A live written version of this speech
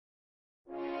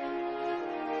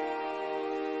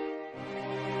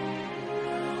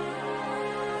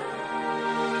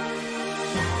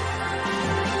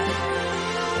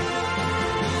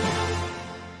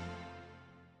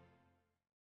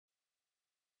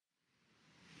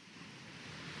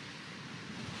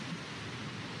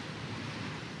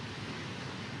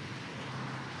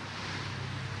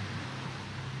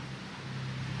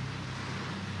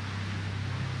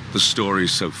The story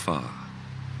so far.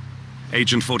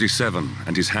 Agent 47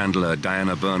 and his handler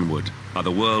Diana Burnwood are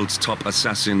the world's top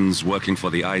assassins working for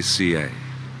the ICA.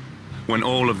 When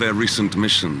all of their recent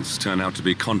missions turn out to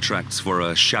be contracts for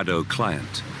a shadow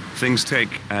client, things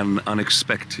take an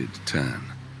unexpected turn.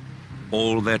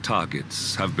 All their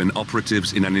targets have been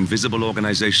operatives in an invisible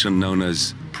organization known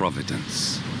as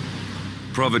Providence.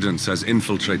 Providence has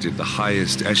infiltrated the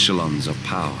highest echelons of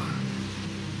power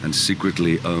and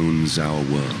secretly owns our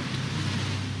world.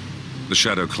 The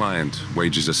shadow client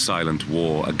wages a silent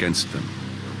war against them.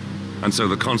 And so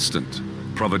the Constant,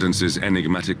 Providence's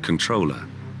enigmatic controller,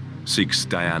 seeks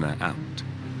Diana out.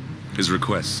 His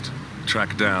request: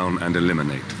 track down and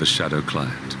eliminate the shadow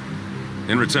client.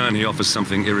 In return, he offers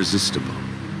something irresistible: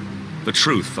 the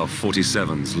truth of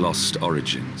 47's lost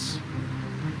origins.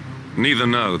 Neither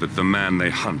know that the man they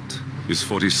hunt is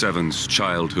 47's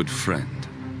childhood friend.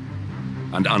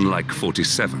 And unlike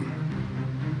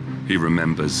 47, he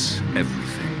remembers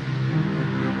everything.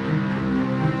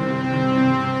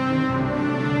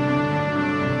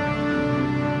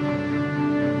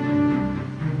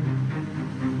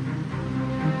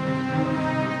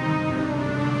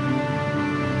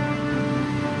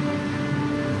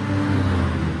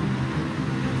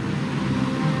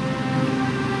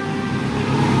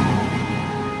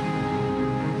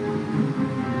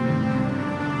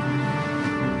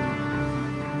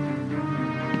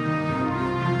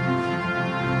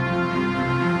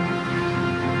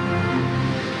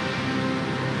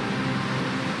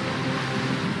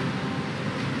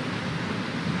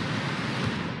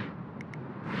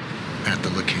 At the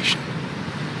location.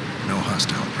 No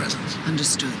hostile presence.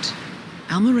 Understood.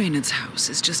 Alma Reynard's house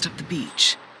is just up the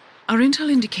beach. Our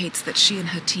intel indicates that she and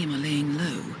her team are laying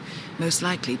low, most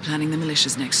likely planning the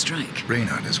militia's next strike.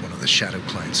 Reynard is one of the Shadow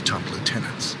Client's top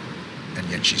lieutenants, and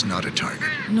yet she's not a target.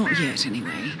 Not yet,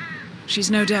 anyway.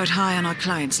 She's no doubt high on our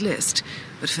client's list,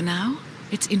 but for now,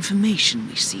 it's information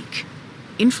we seek.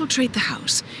 Infiltrate the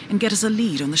house and get us a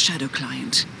lead on the Shadow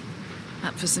Client.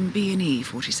 Up for some B&E,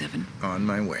 47. On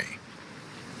my way.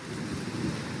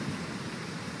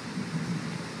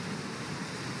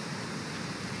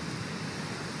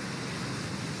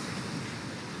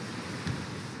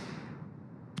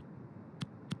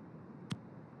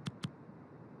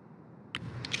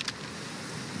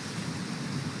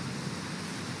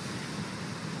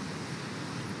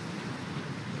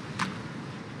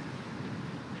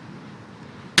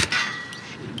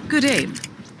 Good aim.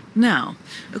 Now,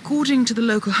 according to the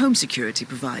local home security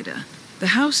provider, the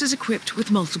house is equipped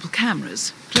with multiple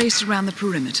cameras placed around the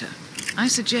perimeter. I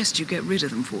suggest you get rid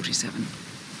of them, 47.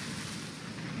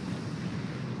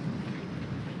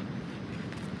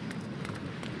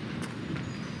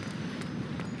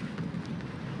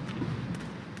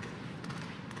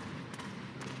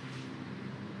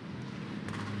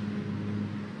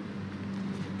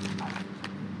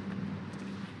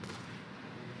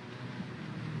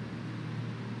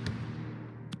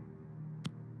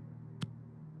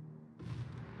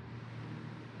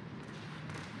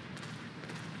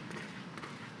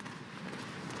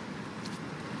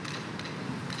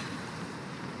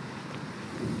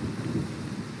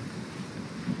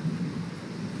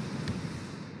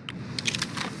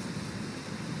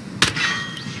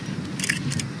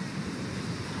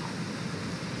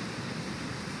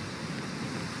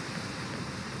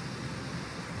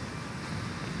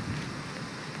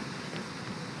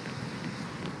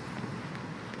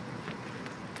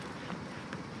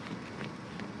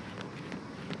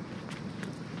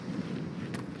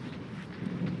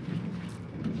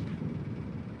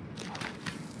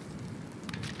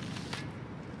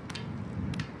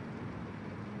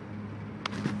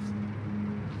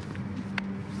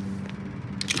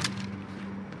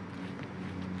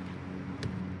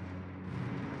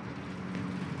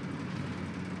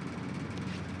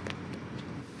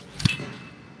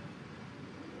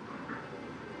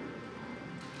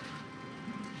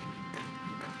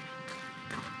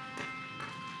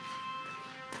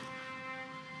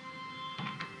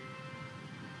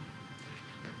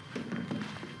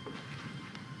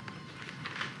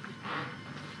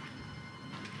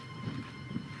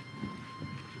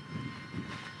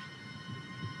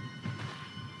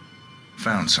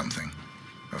 Found something.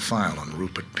 A file on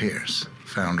Rupert Pierce,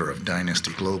 founder of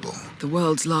Dynasty Global. The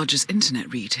world's largest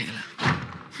internet retailer.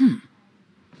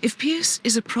 If Pierce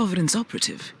is a Providence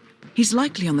operative, he's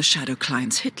likely on the Shadow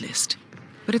Client's hit list.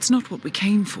 But it's not what we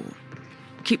came for.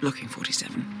 Keep looking,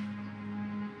 47.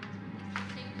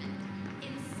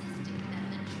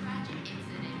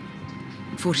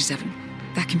 47.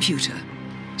 That computer.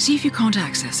 See if you can't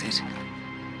access it.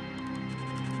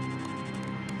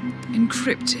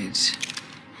 Encrypted.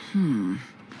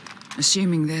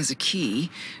 Assuming there's a key,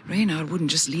 Reynard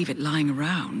wouldn't just leave it lying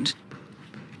around.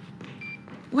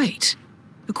 Wait.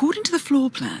 According to the floor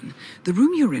plan, the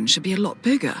room you're in should be a lot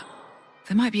bigger.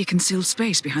 There might be a concealed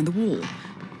space behind the wall.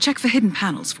 Check for hidden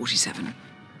panels, 47.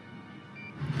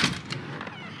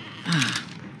 Ah,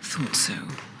 thought so.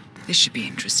 This should be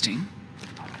interesting.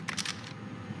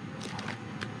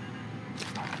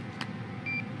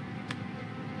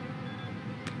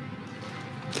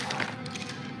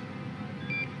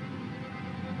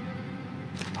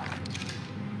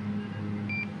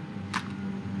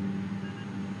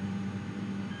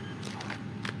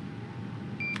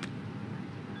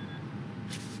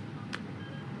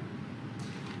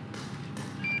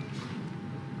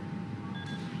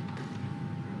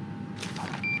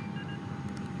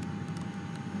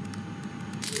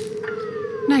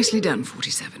 Nicely done,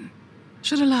 47.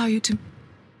 Should allow you to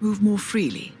move more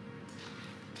freely.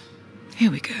 Here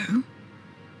we go.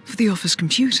 For the office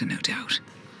computer, no doubt.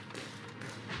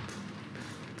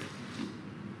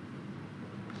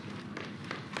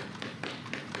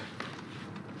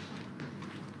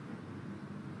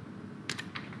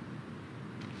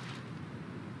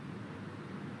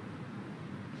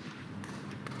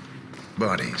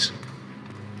 Bodies.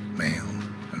 Male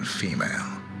and female.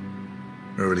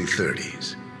 Early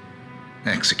 30s.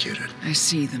 Executed. I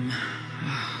see them.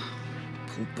 Oh,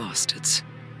 poor bastards.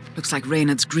 Looks like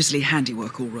Reynard's grisly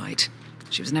handiwork, all right.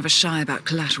 She was never shy about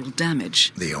collateral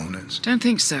damage. The owners? Don't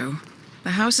think so.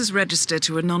 The house is registered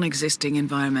to a non-existing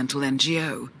environmental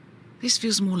NGO. This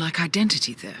feels more like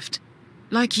identity theft.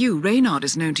 Like you, Reynard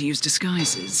is known to use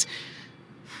disguises.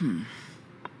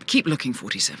 Keep looking,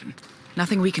 47.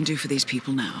 Nothing we can do for these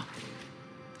people now.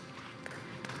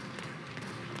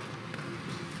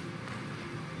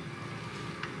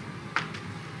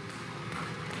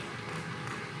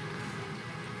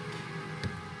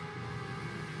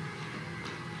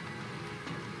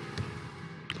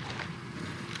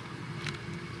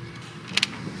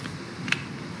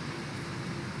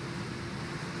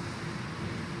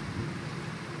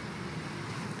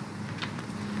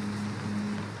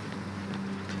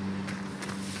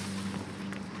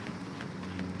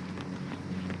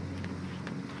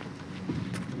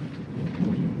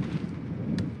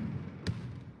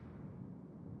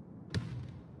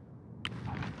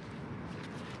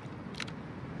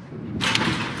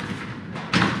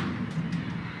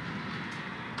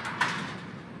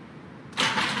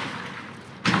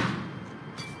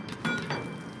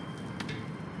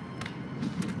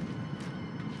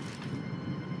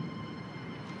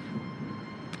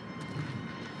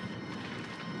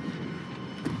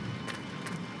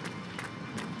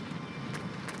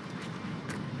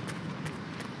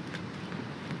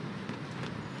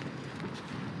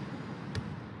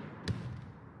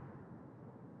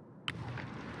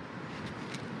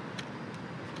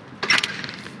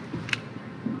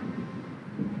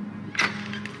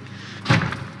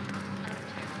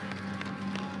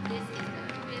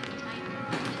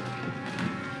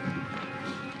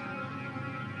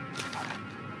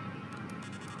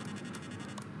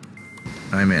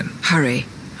 I'm in. Hurry.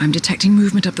 I'm detecting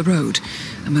movement up the road.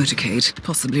 A motorcade,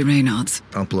 possibly Reynard's.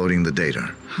 Uploading the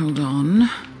data. Hold on.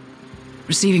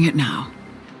 Receiving it now.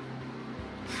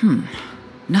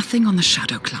 Nothing on the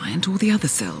shadow client or the other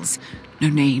cells. No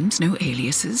names, no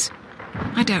aliases.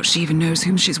 I doubt she even knows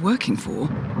whom she's working for.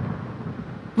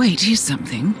 Wait, here's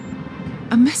something.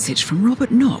 A message from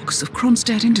Robert Knox of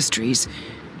Kronstadt Industries.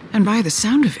 And by the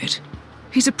sound of it,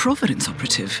 he's a Providence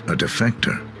operative. A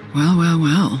defector. Well, well,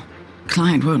 well.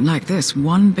 Client won't like this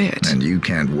one bit. And you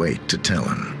can't wait to tell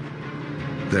him.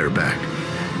 They're back.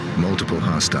 Multiple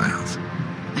hostiles.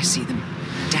 I see them.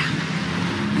 Damn.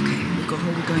 Okay, we've got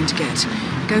all we're going to get.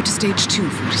 Go to stage 2,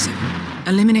 47.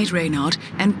 Eliminate Reynard,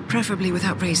 and preferably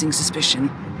without raising suspicion.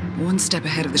 One step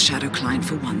ahead of the shadow client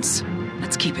for once.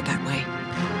 Let's keep it that way.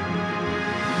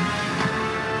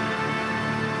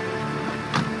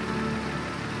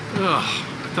 Ugh,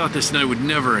 I thought this night would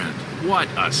never end. What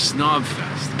a snob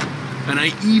fest. And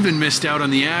I even missed out on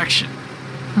the action.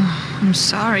 I'm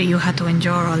sorry you had to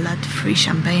endure all that free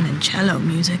champagne and cello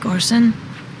music, Orson.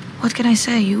 What can I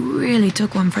say? You really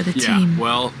took one for the team. Yeah,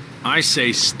 well, I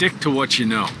say stick to what you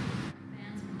know.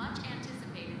 Band's much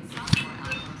anticipated sophomore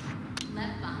album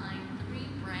left behind 3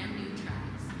 brand new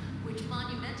tracks, which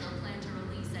Monumental plan to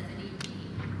release as an EP.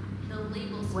 The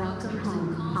label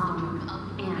spokesperson calls the move a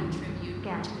fitting tribute to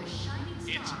a shining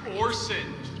star. It's Orson.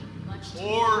 Much to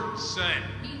Orson.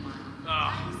 Meanwhile, Oh,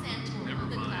 Patty Santoro, never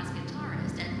the mind. class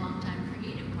guitarist and longtime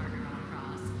creative partner on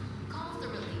Cross, calls the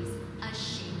release a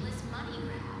shameless money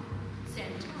grab.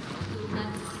 Santoro, who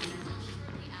left Monumental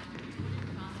shortly after Judith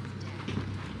Cross's death.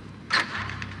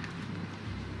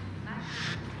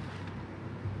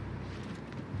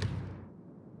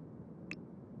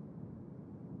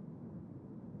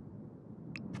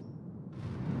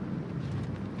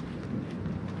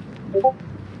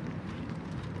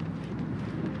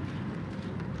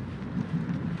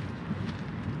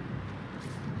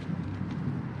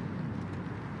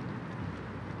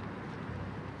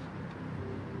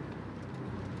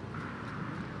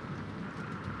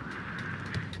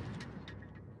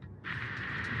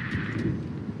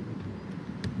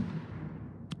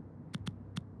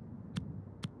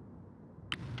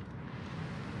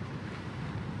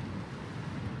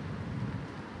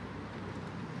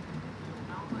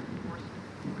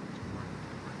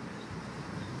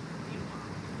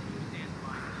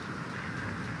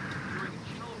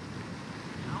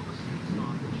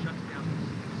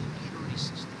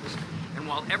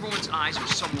 While everyone's eyes are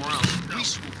somewhere else, we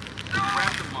swoop in,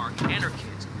 grab the mark and her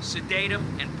kids, sedate them,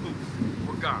 and poof,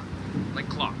 we're gone. Like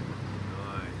clock.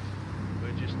 Nice.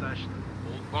 Where'd you stash them?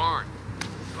 Old barn.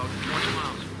 About 20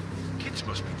 miles. Kids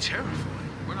must be terrified.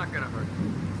 We're not gonna hurt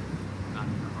them. Not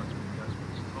if their husband does what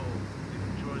he's told. If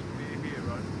he tries to be a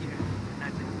hero. Yeah,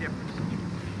 and that's a different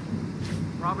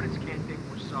situation. Providence can't think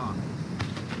we're soft.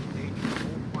 Dangerous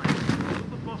whole planet.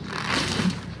 What the boss said?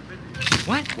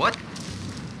 What? What?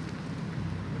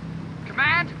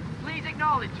 Command, please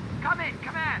acknowledge. Come in,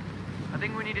 command. I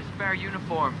think we need a spare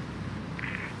uniform.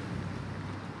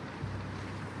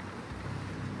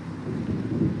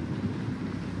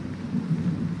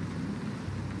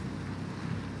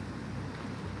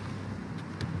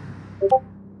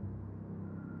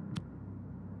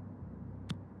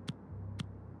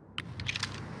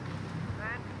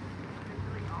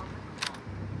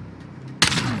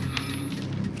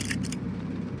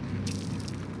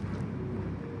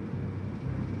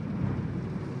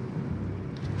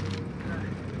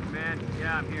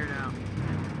 Yeah, I'm here now.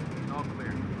 All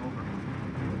clear. Over.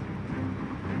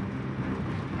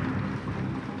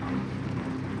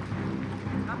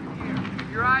 Nothing here.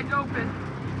 Keep your eyes open.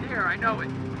 He's here, I know it.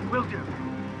 Will do.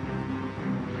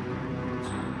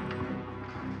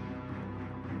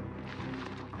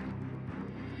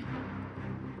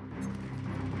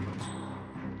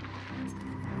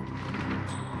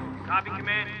 Copy,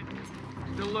 command.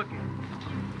 Still looking.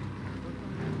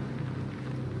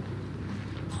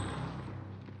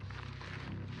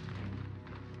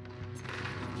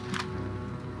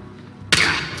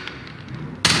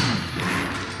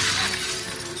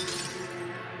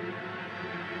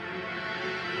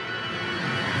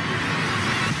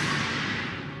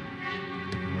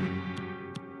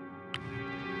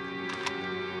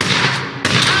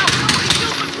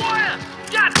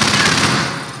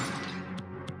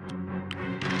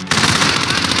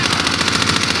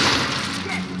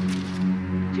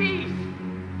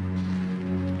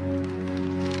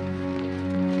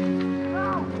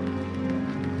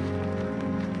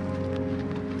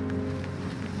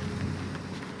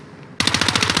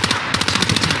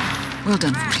 Well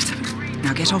done, 47.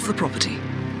 Now get off the property.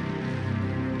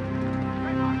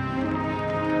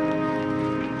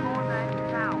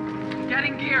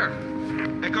 Getting gear.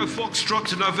 Echo Foxtrot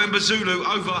to November Zulu,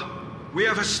 over. We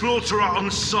have a slaughterer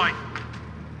on site.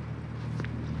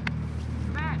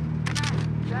 Command,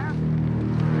 there?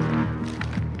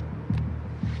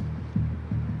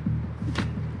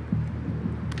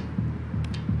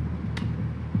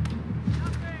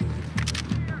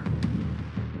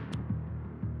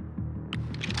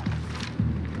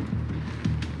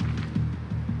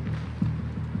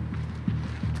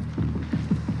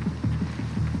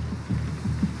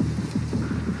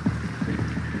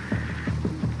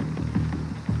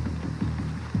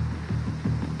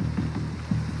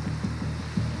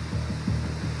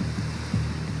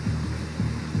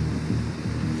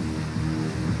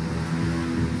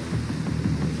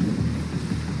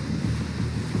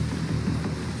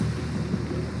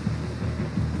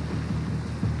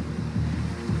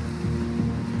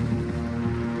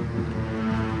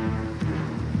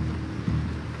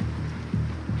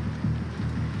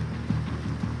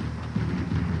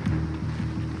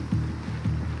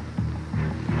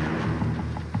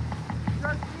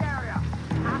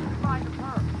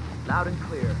 Loud and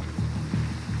clear.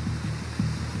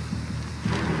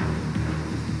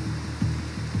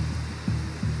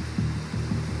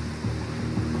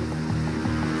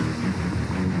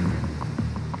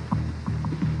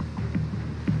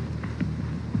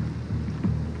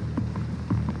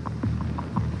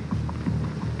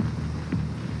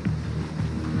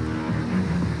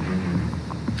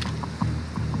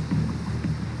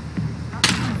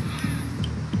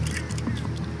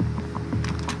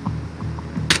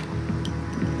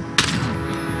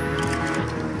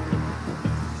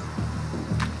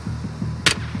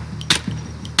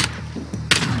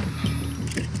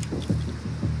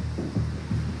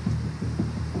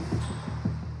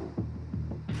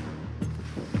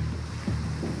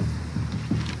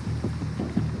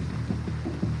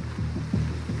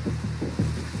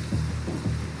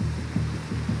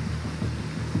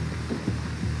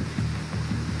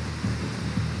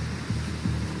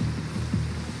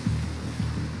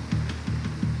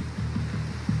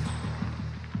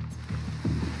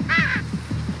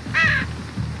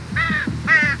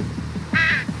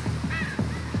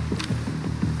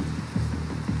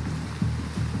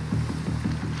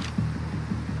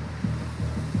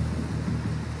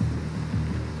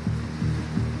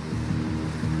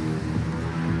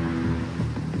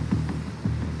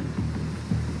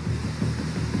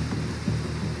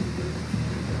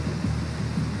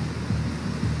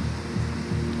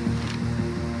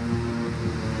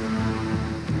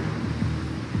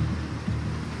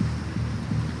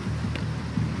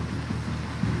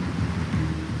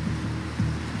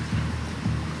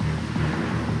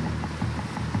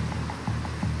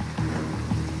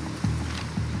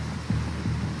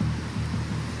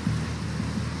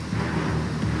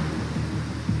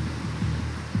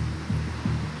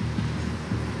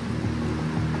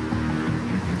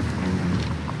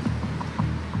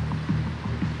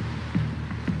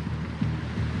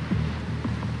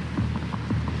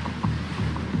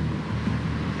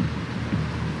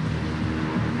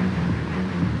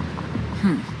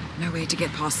 No way to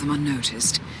get past them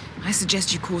unnoticed. I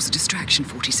suggest you cause a distraction,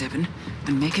 47,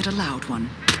 and make it a loud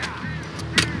one.